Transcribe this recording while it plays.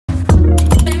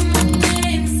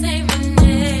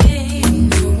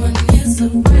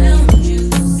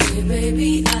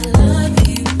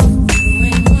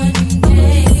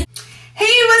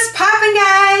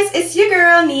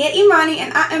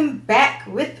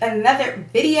another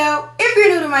video. If you're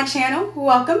new to my channel,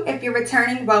 welcome. If you're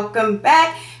returning, welcome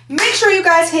back. Make sure you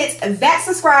guys hit that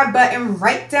subscribe button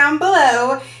right down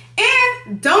below.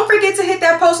 And don't forget to hit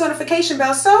that post notification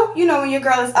bell so you know when your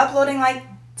girl is uploading. Like,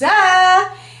 duh. I'm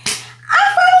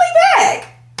finally back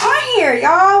on here,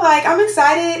 y'all. Like, I'm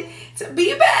excited to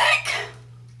be back.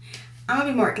 I'm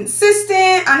gonna be more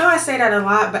consistent. I know I say that a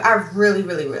lot, but I really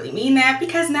mean that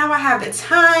because now I have the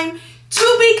time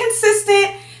to be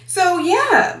consistent. So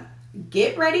yeah,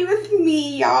 get ready with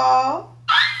me, y'all,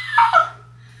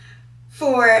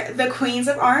 for the Queens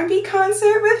of R&B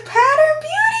concert with Pattern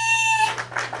Beauty.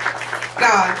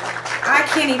 God, I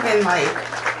can't even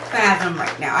fathom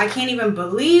right now. I can't even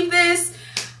believe this.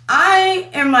 I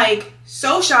am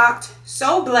so shocked,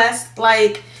 so blessed,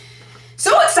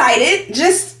 so excited,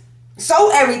 just so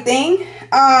everything.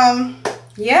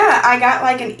 Yeah, I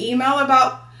got an email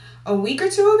about a week or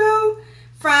two ago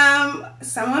from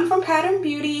someone from Pattern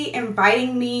Beauty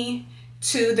inviting me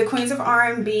to the Queens of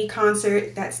R&B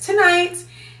concert that's tonight,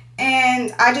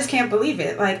 and I just can't believe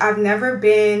it. I've never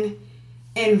been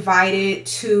invited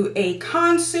to a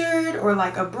concert or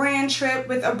a brand trip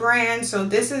with a brand, so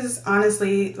this is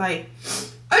honestly a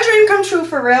dream come true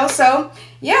for real. So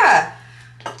yeah,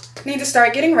 need to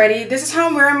start getting ready. This is how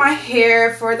I'm wearing my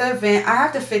hair for the event. I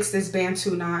have to fix this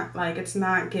bantu knot. It's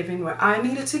not giving what I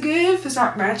need it to give. It's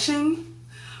not matching.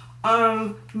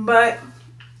 But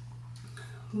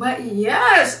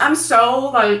yes, I'm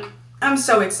so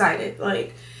excited.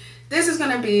 This is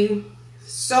gonna be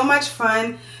so much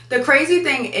fun. The crazy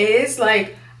thing is,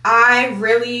 I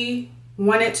really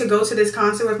wanted to go to this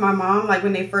concert with my mom,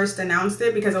 when they first announced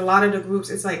it, because a lot of the groups,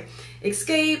 it's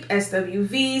Escape,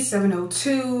 SWV,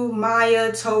 702,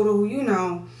 Maya, Total, you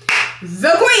know,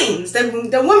 the queens,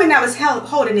 the woman that was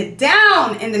holding it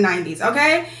down in the 90s,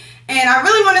 okay? And I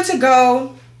really wanted to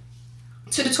go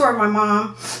to the tour with my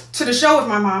mom, to the show with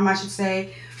my mom, I should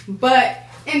say, but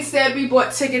instead we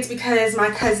bought tickets because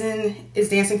my cousin is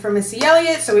dancing for Missy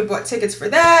Elliott, so we bought tickets for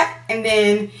that. And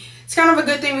then it's kind of a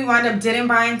good thing we wound up didn't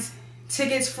buy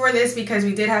tickets for this because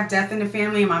we did have death in the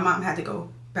family and my mom had to go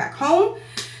back home.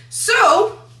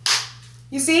 So,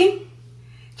 you see,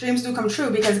 dreams do come true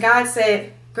because God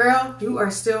said, girl, you are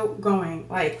still going.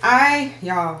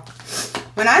 Y'all,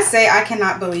 when I say I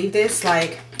cannot believe this,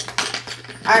 I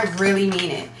really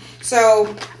mean it.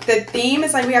 So the theme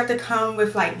is we have to come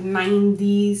with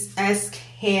 90s-esque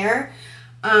hair.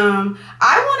 I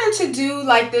wanted to do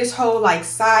this whole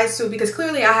side swoop because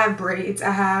clearly I have braids.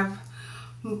 I have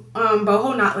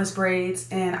boho knotless braids,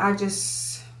 and I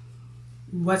just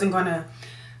wasn't gonna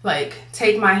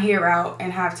take my hair out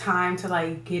and have time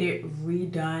to get it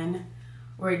redone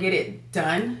or get it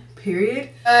done, period.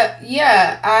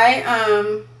 Yeah, I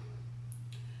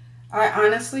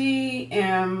honestly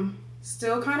am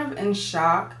still kind of in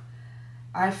shock.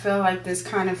 I feel this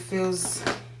kind of feels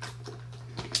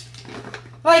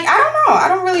I don't know. I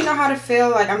don't really know how to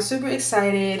feel. I'm super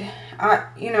excited.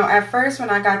 You know, at first when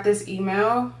I got this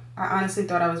email, I honestly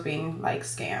thought I was being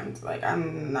scammed.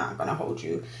 I'm not gonna hold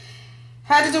you.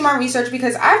 Had to do my research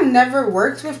because I've never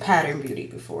worked with Pattern Beauty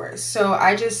before. So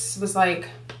I just was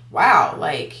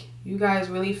wow, you guys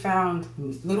really found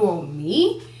little old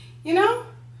me, you know?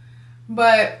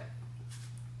 But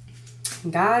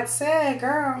God said,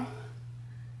 girl,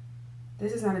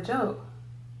 this is not a joke.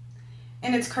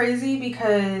 And it's crazy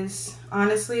because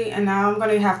honestly, and now I'm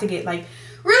gonna have to get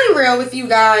really real with you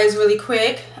guys really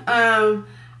quick. I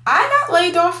got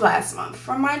laid off last month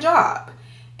from my job.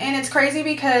 And it's crazy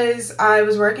because I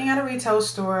was working at a retail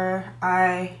store.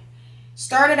 I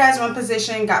started as one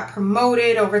position, got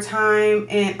promoted over time,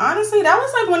 and honestly, that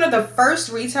was one of the first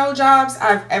retail jobs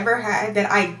I've ever had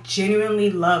that I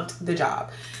genuinely loved the job.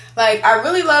 I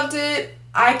really loved it.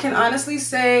 I can honestly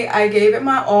say I gave it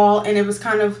my all, and it was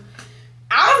kind of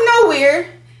out of nowhere.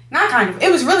 Not kind of,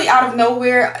 it was really out of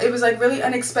nowhere. It was really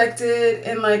unexpected,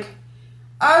 and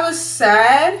I was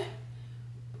sad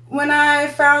when I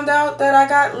found out that I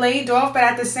got laid off, but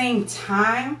at the same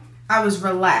time, I was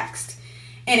relaxed.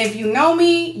 And if you know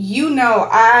me, you know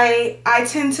I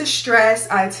tend to stress.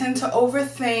 I tend to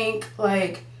overthink.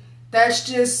 That's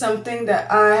just something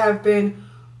that I have been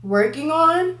working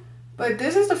on. But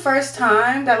this is the first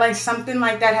time that something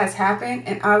like that has happened,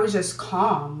 and I was just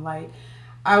calm.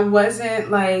 I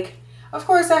wasn't of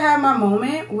course I had my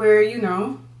moment where, you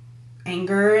know,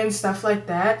 anger and stuff like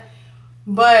that.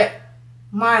 But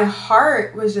my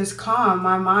heart was just calm.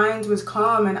 My mind was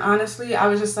calm. And honestly, I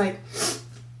was just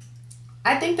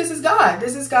I think this is God.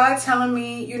 This is God telling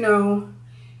me, you know,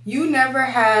 you never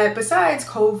had, besides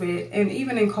COVID, and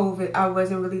even in COVID, I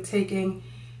wasn't really taking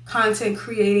content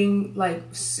creating,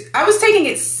 I was taking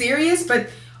it serious, but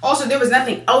Also, there was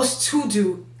nothing else to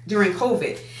do during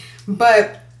COVID.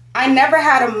 But I never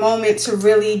had a moment to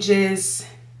really just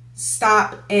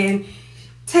stop and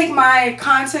take my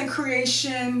content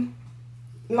creation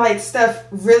like stuff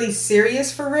really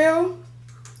serious for real.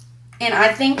 And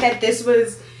I think that this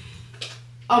was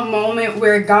a moment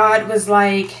where God was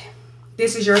like,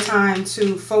 this is your time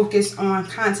to focus on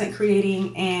content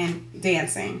creating and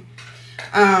dancing.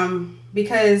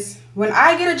 Because when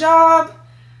I get a job,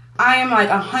 I am like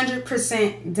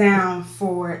 100% down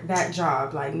for that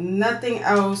job. Like nothing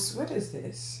else. What is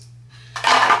this?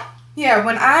 Yeah,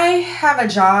 when I have a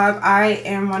job, I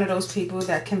am one of those people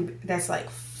that's like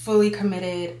fully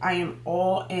committed. I am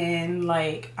all in.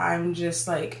 Like I'm just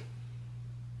like,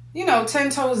 you know,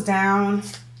 10 toes down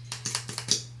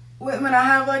when I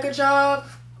have like a job.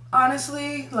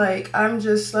 Honestly, like I'm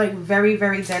just like very,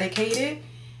 very dedicated.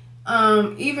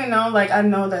 Even though like I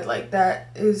know that like that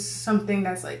is something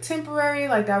that's like temporary,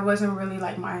 like that wasn't really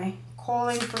like my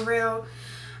calling for real.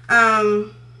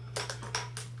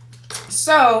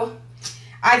 So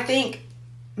I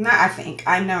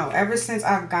know ever since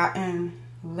I've gotten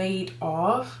laid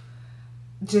off,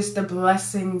 just the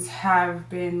blessings have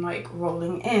been like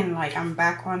rolling in. Like I'm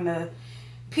back on the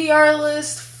PR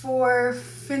list for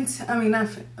Savage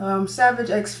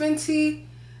X Fenty.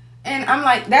 And I'm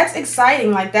like, that's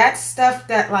exciting. Like, that's stuff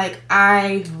that, like,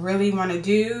 I really want to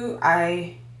do.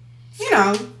 You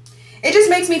know, it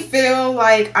just makes me feel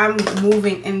like I'm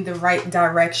moving in the right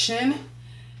direction.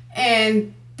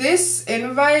 And this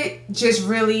invite just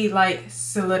really, like,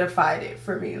 solidified it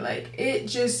for me. Like, it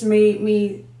just made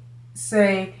me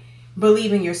say,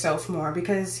 believe in yourself more.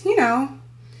 Because, you know,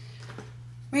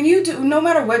 when you do, no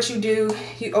matter what you do,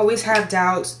 you always have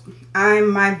doubts.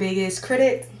 I'm my biggest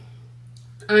critic.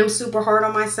 I'm super hard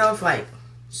on myself, like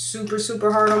super,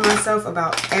 super hard on myself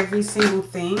about every single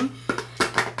thing.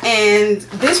 And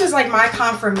this was like my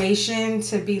confirmation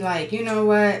to be like, you know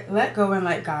what, let go and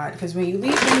let God. Because when you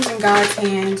leave things in God's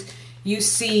hands, you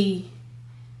see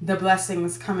the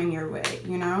blessings coming your way,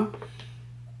 you know.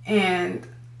 And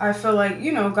I feel like,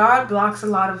 you know, God blocks a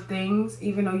lot of things,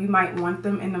 even though you might want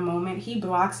them in the moment. He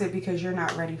blocks it because you're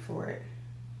not ready for it.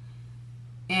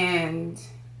 And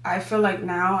I feel like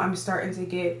now I'm starting to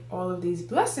get all of these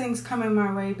blessings coming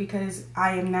my way because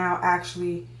I am now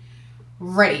actually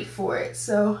ready for it.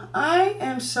 So I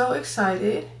am so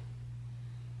excited.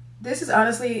 This is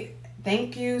honestly,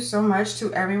 thank you so much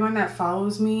to everyone that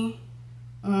follows me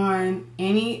on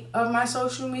any of my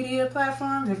social media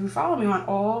platforms. If you follow me on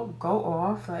all, go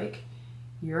off. Like,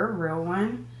 you're a real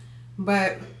one.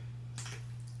 But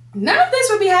none of this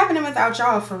would be happening without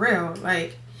y'all, for real.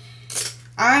 Like,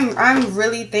 I'm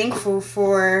really thankful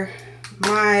for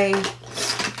my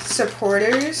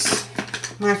supporters,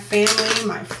 my family,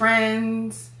 my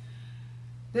friends.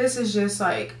 This is just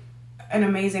like an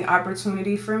amazing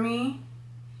opportunity for me.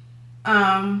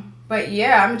 But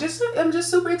yeah, I'm just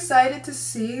super excited to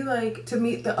see, like, to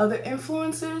meet the other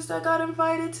influencers that got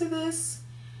invited to this,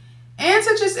 and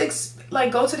to just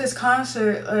like go to this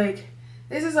concert. Like,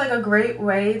 this is like a great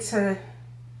way to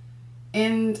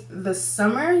end the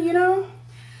summer, you know.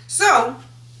 So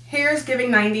hair is giving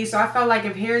 90s, so I felt like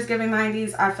if hair is giving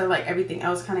 90s, I feel like everything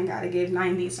else kind of gotta give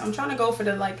 90s. So I'm trying to go for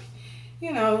the, like,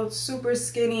 you know, super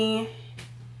skinny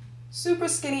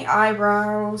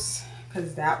eyebrows,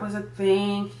 because that was a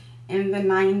thing in the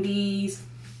 90s.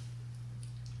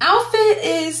 Outfit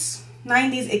is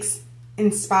 90s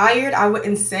inspired. I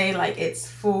wouldn't say like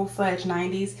it's full-fledged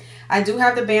 90s. I do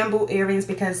have the bamboo earrings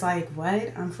because, like,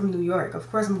 what? I'm from New York. Of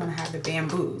course I'm gonna have the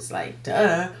bamboos, like,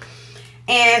 duh.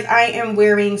 And I am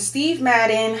wearing Steve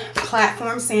Madden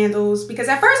platform sandals because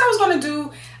at first I was going to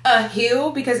do a heel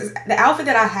because the outfit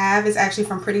that I have is actually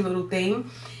from Pretty Little Thing.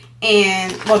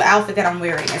 And, well, the outfit that I'm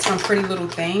wearing is from Pretty Little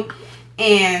Thing.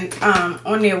 And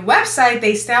on their website,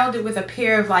 they styled it with a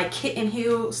pair of, like,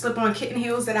 slip-on kitten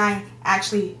heels that I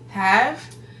actually have.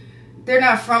 They're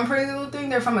not from Pretty Little Thing.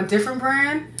 They're from a different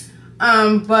brand.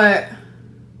 But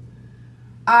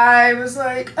I was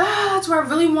like, do I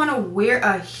really want to wear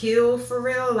a heel for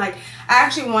real? Like, I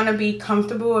actually want to be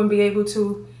comfortable and be able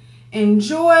to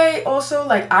enjoy. Also,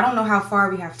 like, I don't know how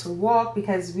far we have to walk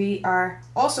because we are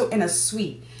also in a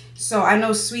suite. So I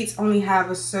know suites only have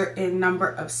a certain number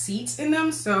of seats in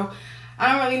them. So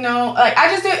I don't really know. Like, I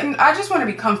just want to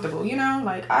be comfortable, you know?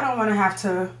 Like, I don't want to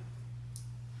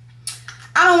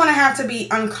have to be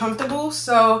uncomfortable.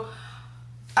 So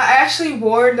I actually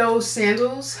wore those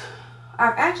sandals.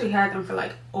 I've actually had them for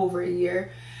like over a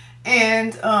year,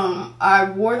 and I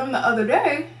wore them the other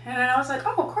day, and then I was like,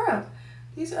 oh crap,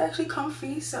 these are actually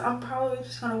comfy, so I'm probably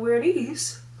just gonna wear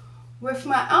these with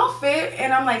my outfit.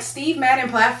 And I'm like, Steve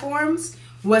Madden platforms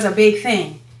was a big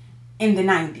thing in the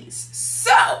 90s.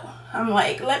 So I'm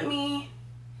like, let me,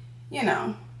 you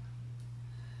know,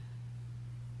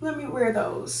 let me wear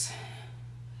those.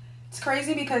 It's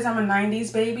crazy because I'm a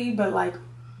 90s baby, but like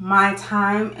my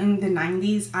time in the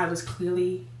 90s, I was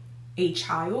clearly a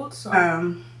child.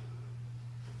 So,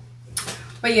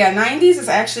 but yeah, 90s is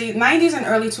actually, 90s and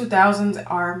early 2000s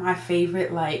are my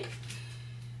favorite, like,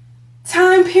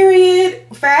 time period,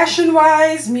 fashion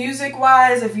wise, music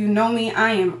wise. If you know me,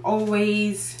 I am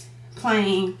always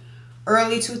playing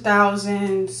early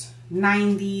 2000s,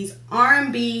 90s,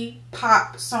 R&B,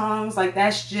 pop songs. Like,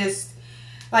 that's just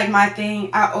like my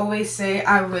thing. I always say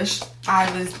I wish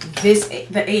I was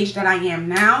the age that I am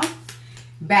now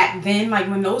back then, like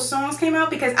when those songs came out,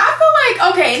 because I feel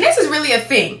like, okay, and this is really a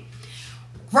thing.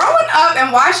 Growing up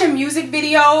and watching music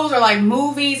videos or like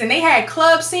movies and they had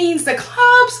club scenes, the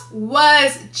clubs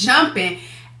was jumping.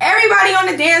 Everybody on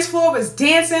the dance floor was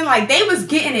dancing, like they was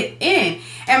getting it in.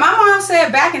 And my mom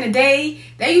said back in the day,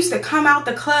 they used to come out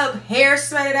the club, hair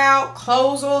sweated out,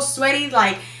 clothes all sweaty.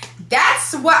 Like,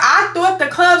 that's what I thought the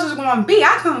clubs was going to be.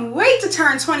 I couldn't wait to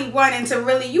turn 21 and to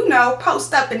really, you know,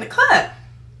 post up in the club.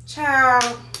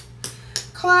 Child,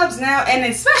 clubs now, and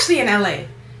especially in LA.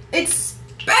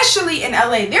 Especially in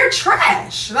LA, they're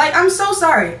trash. Like, I'm so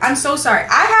sorry. I'm so sorry.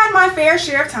 I had my fair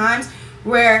share of times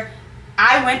where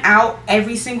I went out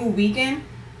every single weekend.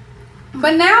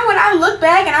 But now when I look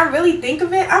back and I really think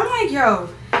of it, I'm like, yo,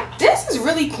 this is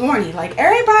really corny. Like,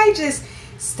 everybody just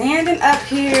standing up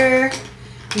here,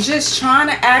 just trying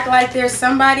to act like there's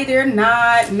somebody they're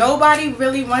not. Nobody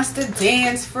really wants to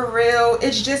dance for real.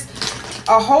 It's just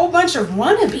a whole bunch of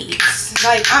wannabes.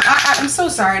 Like, I'm so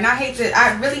sorry, and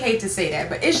I really hate to say that,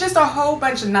 but it's just a whole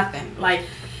bunch of nothing. Like,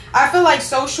 I feel like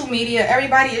social media,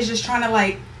 everybody is just trying to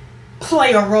like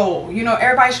play a role. You know,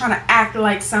 everybody's trying to act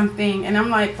like something, and I'm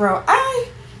like, bro, I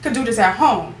could do this at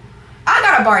home. I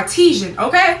got a Bartesian,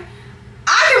 okay?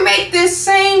 I can make this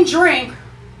same drink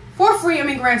for free. I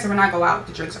mean, granted, when I go out,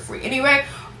 the drinks are free anyway,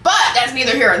 but that's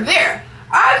neither here or there.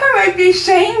 I can make these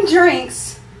same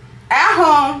drinks at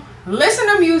home, listen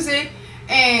to music,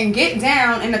 and get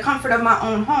down in the comfort of my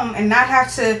own home and not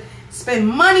have to spend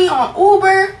money on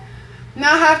Uber,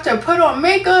 not have to put on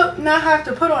makeup, not have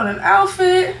to put on an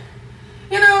outfit,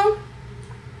 you know?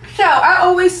 So I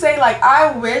always say, like,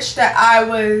 I wish that I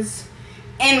was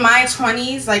in my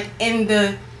 20s, like in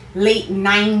the late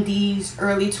 90s,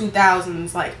 early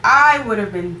 2000s. Like, I would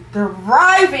have been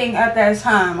thriving at that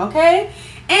time, okay?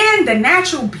 And the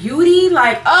natural beauty,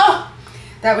 like, oh,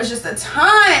 that was just a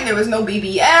time. There was no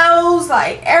BBLs.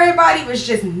 Like, everybody was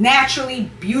just naturally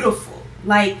beautiful.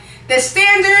 Like, the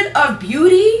standard of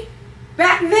beauty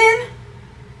back then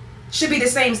should be the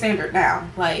same standard now.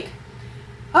 Like,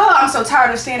 oh, I'm so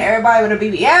tired of seeing everybody with a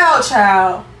BBL,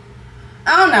 child.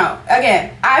 I don't know.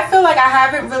 Again, I feel like I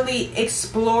haven't really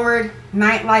explored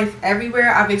nightlife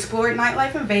everywhere. I've explored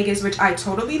nightlife in Vegas, which I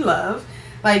totally love.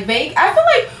 Like, Vegas, I feel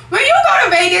like when you go to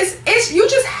Vegas, you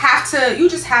just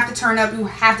have to turn up. You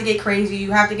have to get crazy.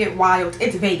 You have to get wild.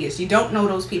 It's Vegas. You don't know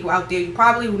those people out there. You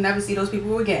probably will never see those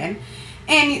people again.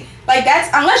 And like, that's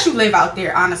unless you live out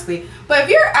there, honestly. But if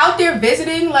you're out there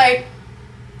visiting, like,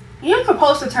 you're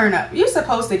supposed to turn up. You're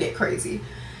supposed to get crazy.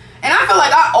 And I feel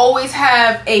like I always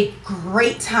have a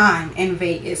great time in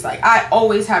Vegas. Like, I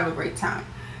always have a great time.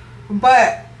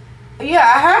 But yeah,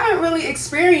 I haven't really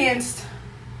experienced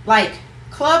like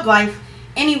club life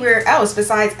anywhere else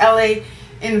besides LA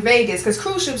and Vegas, because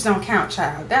cruise ships don't count,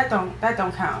 child. That don't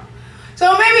count.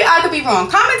 So maybe I could be wrong.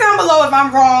 Comment down below if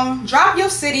I'm wrong. Drop your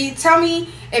city. Tell me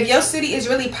if your city is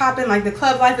really popping, like the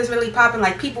club life is really popping,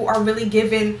 like people are really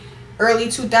giving early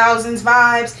 2000s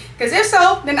vibes. Because if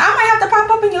so, then I might have to pop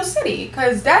up in your city,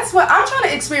 because that's what I'm trying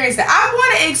to experience. That I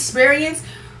want to experience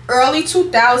early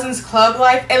 2000s club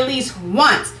life at least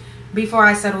once before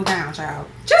I settle down, child.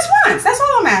 Just once. That's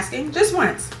all I'm asking. Just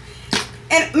once.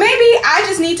 And maybe I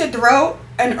just need to throw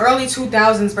an early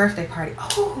 2000s birthday party.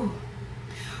 Oh,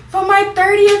 for my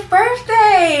 30th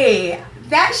birthday.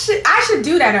 I should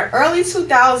do that, an early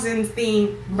 2000s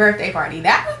themed birthday party.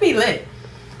 That would be lit.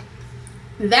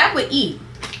 That would eat.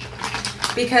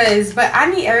 But I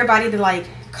need everybody to like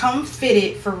come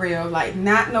fitted for real, like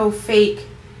not no fake.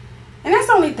 And that's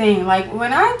the only thing, like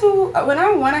when I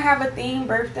want to have a themed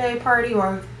birthday party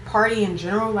or party in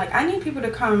general, like I need people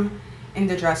to come in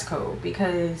the dress code,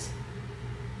 because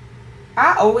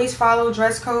I always follow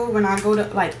dress code when I go to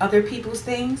like other people's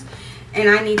things, and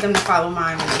I need them to follow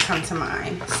mine when they come to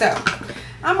mine. So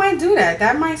I might do that.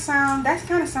 That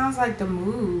kind of sounds like the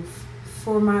move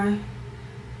for my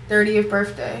 30th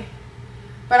birthday.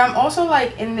 But I'm also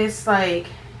like in this like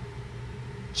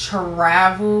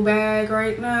travel bag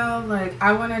right now. Like,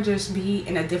 I want to just be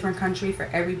in a different country for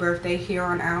every birthday here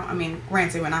on out. I mean,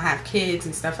 granted, when I have kids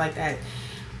and stuff like that,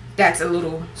 that's a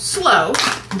little slow,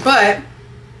 but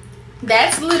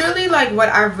that's literally like what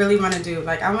I really want to do.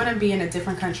 Like, I want to be in a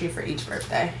different country for each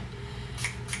birthday.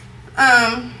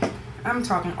 I'm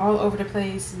talking all over the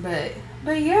place, but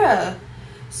yeah.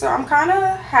 So I'm kind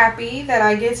of happy that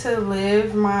I get to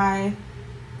live my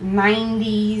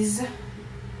 90s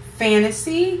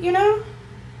fantasy, you know,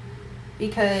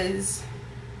 because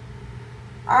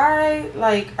I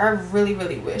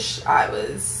really wish I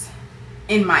was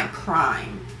in my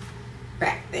prime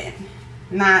back then,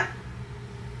 not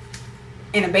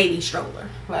in a baby stroller.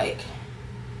 Like,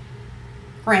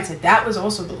 granted, that was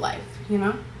also the life, you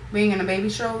know, being in a baby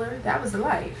stroller, that was the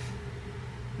life.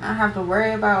 Not have to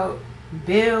worry about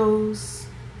bills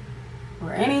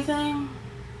or anything.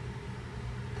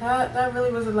 That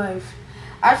really was a life.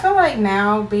 I feel like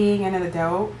now, being an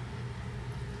adult,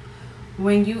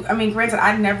 when you, I mean, granted,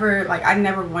 I never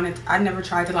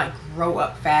tried to like grow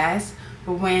up fast,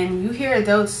 but when you hear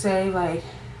adults say like,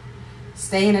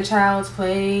 stay in a child's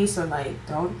place, or like,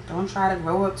 don't try to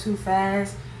grow up too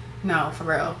fast, no, for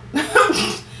real.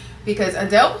 Because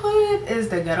adulthood is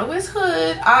the ghettoest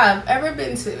hood I've ever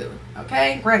been to.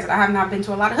 Okay, granted, I have not been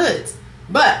to a lot of hoods,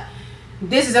 but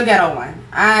this is a ghetto one.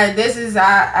 I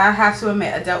have to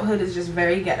admit, adulthood is just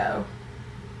very ghetto.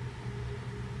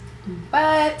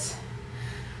 But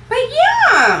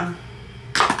yeah,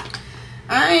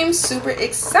 I'm super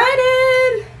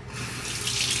excited.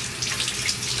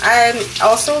 I'm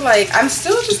also like, I'm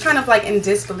still just kind of like in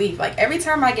disbelief. Like, every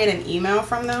time I get an email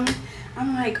from them,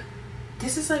 I'm like,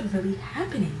 this is like really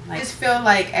happening. Like, I just feel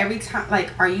like every time,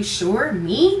 like, are you sure?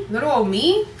 Me? Little old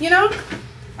me? You know?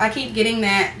 I keep getting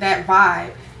that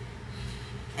vibe.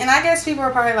 And I guess people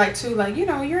are probably like, too, like, you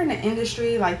know, you're in the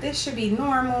industry, like, this should be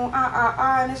normal,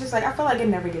 and it's just like, I feel like it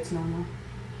never gets normal.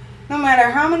 No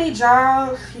matter how many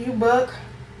jobs you book,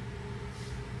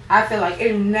 I feel like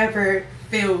it never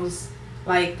feels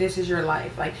like this is your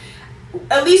life. Like,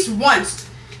 at least once,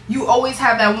 you always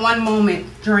have that one moment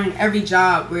during every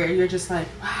job where you're just like,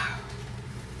 wow,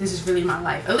 this is really my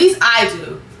life. At least I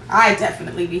do. I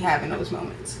definitely be having those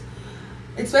moments.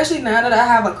 Especially now that I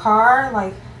have a car.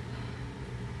 Like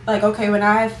okay, when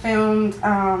I filmed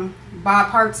Bob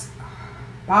Hart's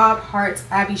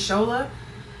Abby Shola,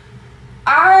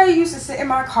 I used to sit in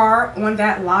my car on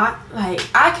that lot. Like,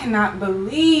 I cannot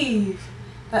believe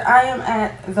that I am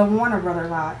at the Warner Brother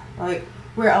lot. Like,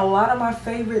 where a lot of my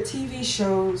favorite TV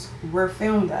shows were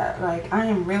filmed at. Like, I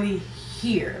am really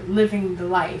here, living the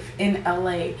life in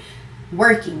LA,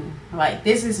 working. Like,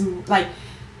 this is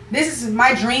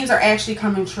my dreams are actually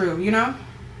coming true, you know?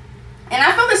 And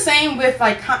I feel the same with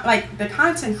like the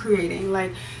content creating.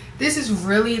 Like, this is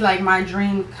really like my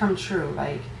dream come true.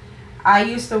 Like, I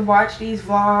used to watch these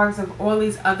vlogs of all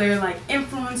these other like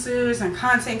influencers and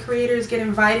content creators get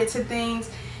invited to things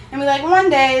and be like, one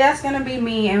day that's gonna be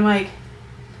me. And like,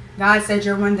 God said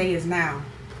your one day is now.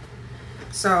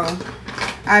 So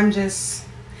I'm just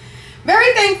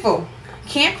very thankful.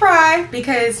 Can't cry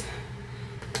because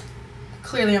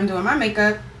clearly I'm doing my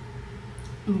makeup,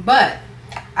 but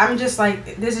I'm just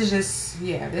like, this is just,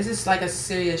 yeah, this is like a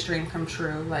serious dream come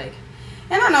true. Like,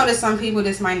 and I know to some people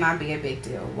this might not be a big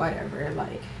deal, whatever.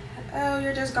 Like, oh,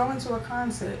 you're just going to a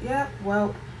concert. Yep,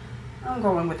 well, I'm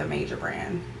going with a major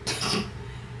brand.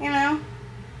 You know?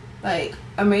 Like,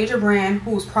 a major brand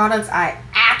whose products I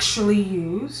actually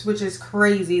use, which is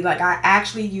crazy. Like, I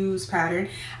actually use Pattern.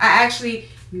 I actually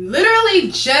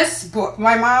literally just bought,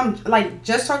 my mom, like,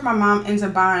 just talked my mom into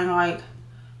buying like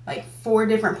 4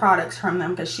 different products from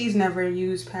them because she's never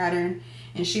used Pattern,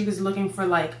 and she was looking for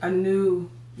like a new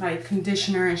like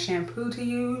conditioner and shampoo to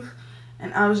use.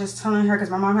 And I was just telling her, because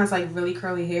my mom has like really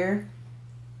curly hair,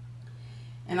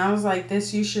 and I was like,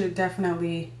 this you should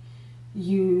definitely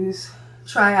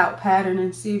try out Pattern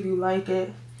and see if you like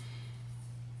it,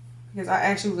 because I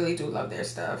actually really do love their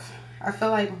stuff. I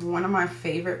feel like one of my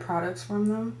favorite products from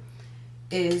them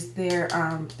is their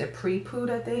the pre-poo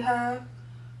that they have.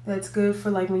 That's good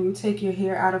for like when you take your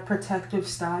hair out of protective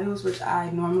styles, which I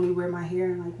normally wear my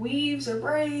hair in like weaves or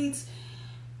braids,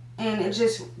 and it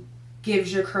just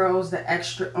gives your curls the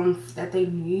extra oomph that they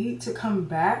need to come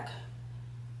back.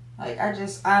 Like,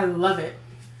 I love it.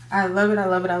 I love it, I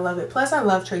love it, I love it. Plus, I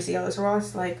love Tracy Ellis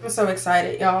Ross. Like, I'm so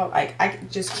excited, y'all. Like, I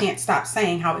just can't stop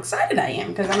saying how excited I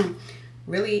am, because I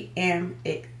really am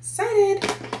excited.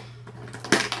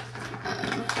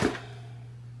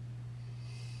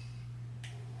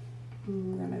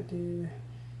 I'm gonna do,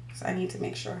 so I need to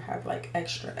make sure I have like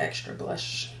extra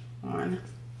blush on.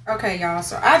 Okay, y'all,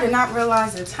 so I did not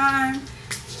realize the time.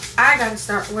 I gotta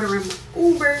start ordering my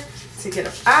Uber to get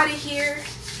up out of here.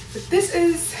 But this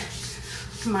is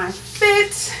my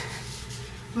fit.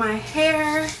 My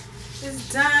hair is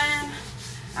done.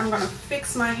 I'm gonna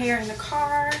fix my hair in the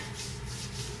car.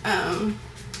 But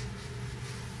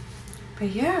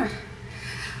yeah,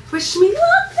 wish me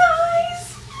luck,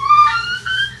 guys.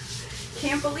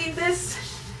 Can't believe this.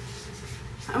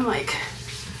 I'm like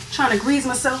trying to grease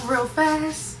myself real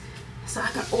fast so I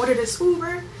can order this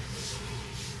Uber.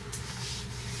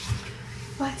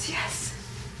 But yes,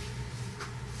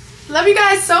 love you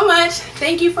guys so much.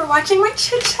 Thank you for watching my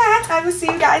chit chat. I will see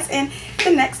you guys in the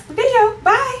next video.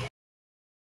 Bye.